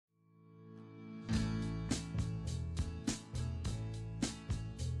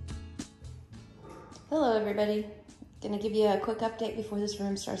Hello everybody. Gonna give you a quick update before this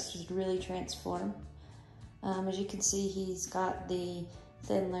room starts to really transform. As you can see, he's got the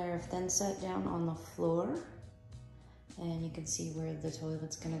thin layer of thin set down on the floor. And you can see where the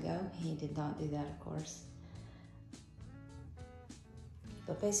toilet's gonna go. He did not do that, of course.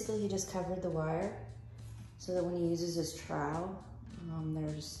 But basically he just covered the wire so that when he uses his trowel,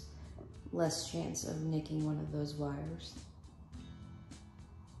 there's less chance of nicking one of those wires.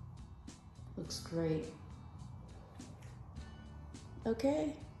 Looks great.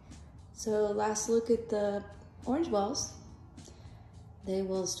 Okay, so last look at the orange balls. They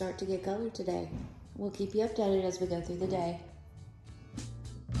will start to get colored today. We'll keep you updated as we go through the day.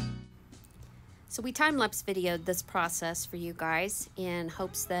 So we time-lapse videoed this process for you guys in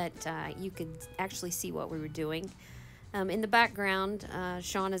hopes that you could actually see what we were doing. In the background,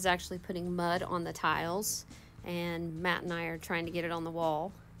 Sean is actually putting mud on the tiles, and Matt and I are trying to get it on the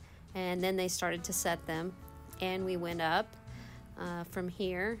wall. And then they started to set them, and we went up from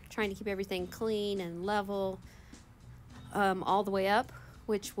here, trying to keep everything clean and level all the way up,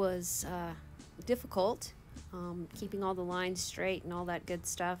 which was difficult, keeping all the lines straight and all that good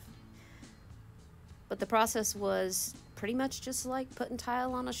stuff. But the process was pretty much just like putting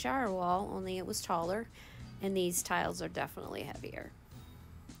tile on a shower wall, only it was taller, and these tiles are definitely heavier.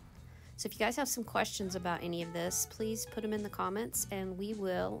 So if you guys have some questions about any of this, please put them in the comments and we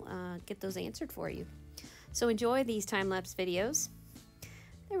will get those answered for you. So enjoy these time-lapse videos.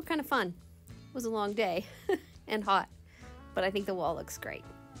 They were kind of fun. It was a long day and hot, but I think the wall looks great.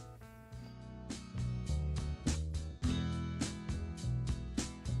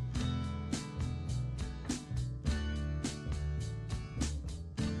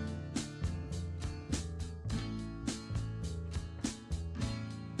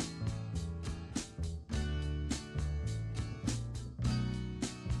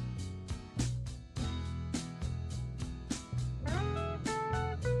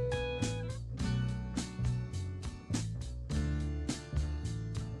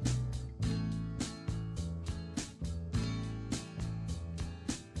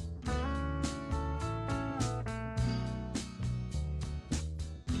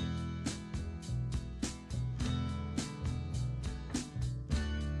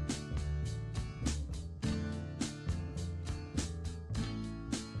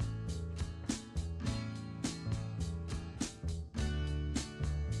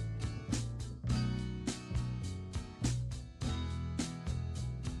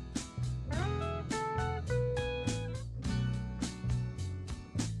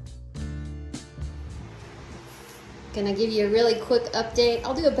 Gonna give you a really quick update.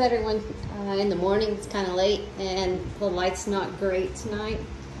 I'll do a better one in the morning. It's kind of late and the light's not great tonight.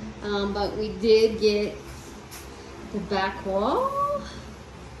 But we did get the back wall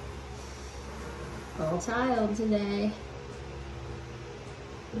all tiled today.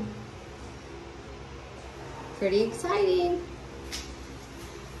 Pretty exciting.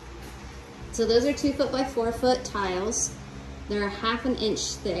 So those are 2 foot by 4 foot tiles. They're 1/2 inch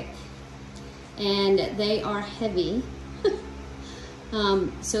thick. And they are heavy.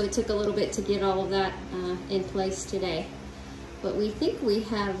 So it took a little bit to get all of that in place today. But we think we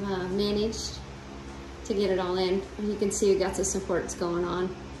have managed to get it all in. And you can see we got some supports going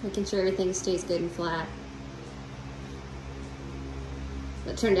on, making sure everything stays good and flat.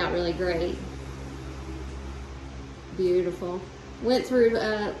 It turned out really great. Beautiful. Went through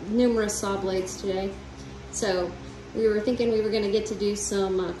numerous saw blades today. So we were thinking we were going to get to do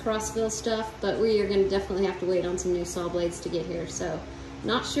some Crossville stuff, but we are going to definitely have to wait on some new saw blades to get here. So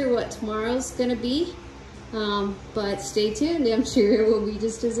not sure what tomorrow's going to be, but stay tuned. I'm sure it will be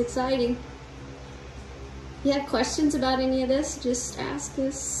just as exciting. If you have questions about any of this, just ask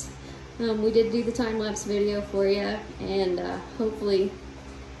us. We did do the time-lapse video for you, and hopefully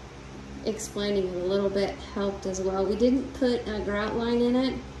explaining it a little bit helped as well. We didn't put a grout line in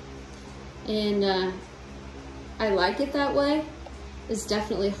it, and I like it that way. It's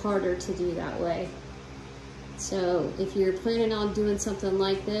definitely harder to do that way. So if you're planning on doing something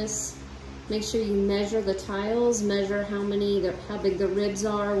like this, make sure you measure the tiles, measure how big the ribs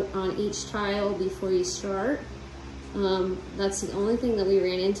are on each tile before you start. That's the only thing that we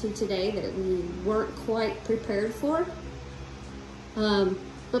ran into today that we weren't quite prepared for.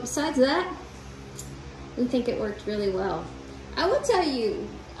 But besides that, we think it worked really well. I will tell you,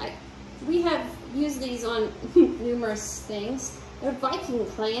 we have used these on numerous things. They're Viking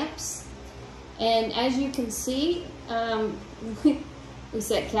clamps, and as you can see, we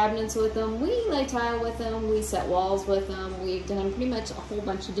set cabinets with them, we lay tile with them, we set walls with them. We've done pretty much a whole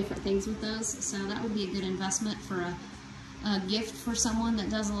bunch of different things with those, so that would be a good investment for gift for someone that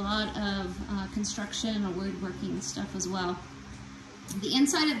does a lot of construction or woodworking stuff as well. The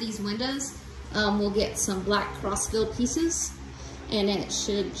inside of these windows, we'll get some black Crossville pieces, and it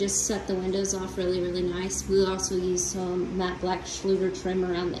should just set the windows off really, really nice. We'll also use some matte black Schluter trim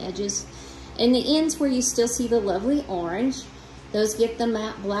around the edges. And the ends where you still see the lovely orange, those get the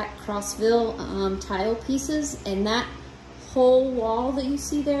matte black Crossville tile pieces, and that whole wall that you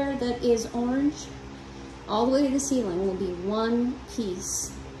see there that is orange, all the way to the ceiling will be one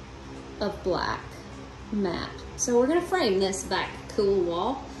piece of black matte. So we're gonna frame this back cool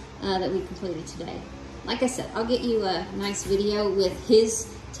wall that we completed today. Like I said, I'll get you a nice video with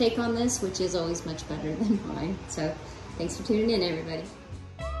his take on this, which is always much better than mine. So thanks for tuning in, everybody.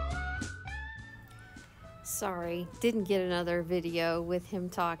 Sorry, didn't get another video with him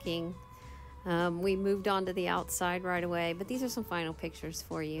talking. We moved on to the outside right away, but these are some final pictures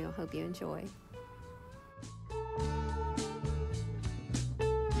for you. Hope you enjoy.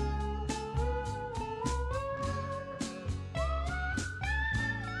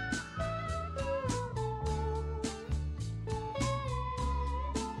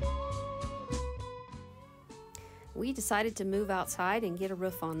 We decided to move outside and get a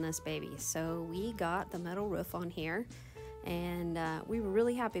roof on this baby, so we got the metal roof on here, and we were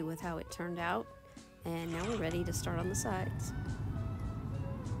really happy with how it turned out, and now we're ready to start on the sides.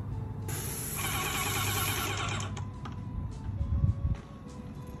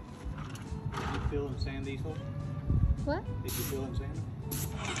 Did you fill in sand, Diesel? What? Did you fill in sand?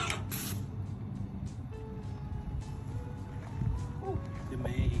 Oh, the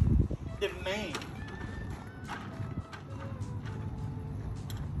man. The man.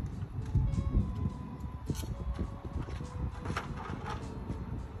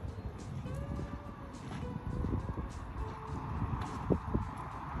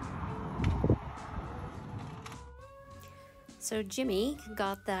 So Jimmy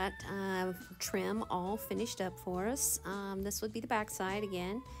got that trim all finished up for us. This would be the back side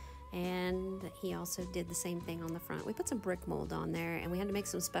again, and he also did the same thing on the front. We put some brick mold on there, and we had to make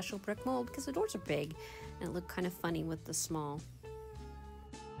some special brick mold because the doors are big and it looked kind of funny with the small.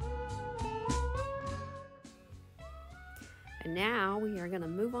 And now we are going to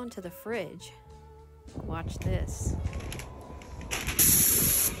move on to the fridge. Watch this.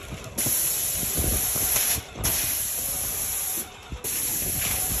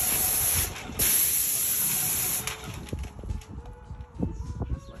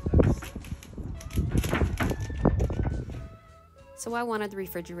 So I wanted the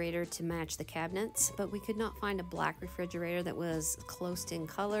refrigerator to match the cabinets, but we could not find a black refrigerator that was close in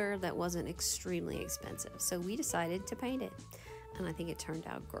color, that wasn't extremely expensive. So we decided to paint it, and I think it turned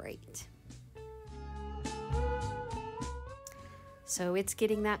out great. So it's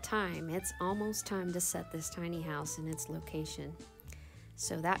getting that time. It's almost time to set this tiny house in its location.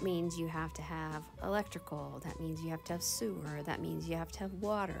 So that means you have to have electrical, that means you have to have sewer, that means you have to have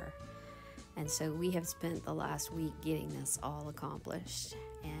water. And so we have spent the last week getting this all accomplished,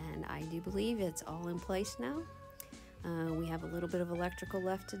 and I do believe it's all in place now. We have a little bit of electrical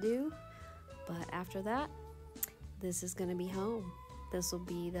left to do, but after that, this is going to be home. This will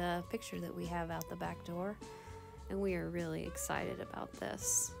be the picture that we have out the back door, and we are really excited about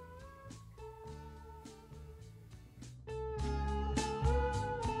this.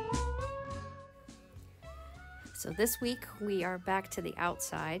 So this week we are back to the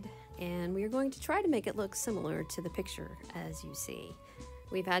outside, and we are going to try to make it look similar to the picture as you see.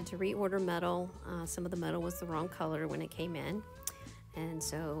 We've had to reorder metal. Some of the metal was the wrong color when it came in, and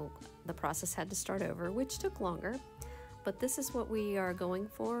so the process had to start over, which took longer. But this is what we are going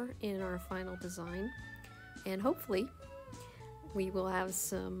for in our final design, and hopefully we will have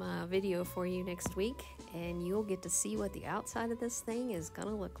some video for you next week, and you'll get to see what the outside of this thing is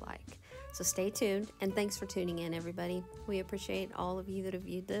gonna look like. So stay tuned, and thanks for tuning in, everybody. We appreciate all of you that have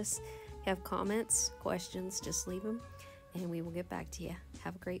viewed this. If you have comments, questions, just leave them, and we will get back to you.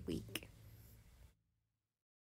 Have a great week.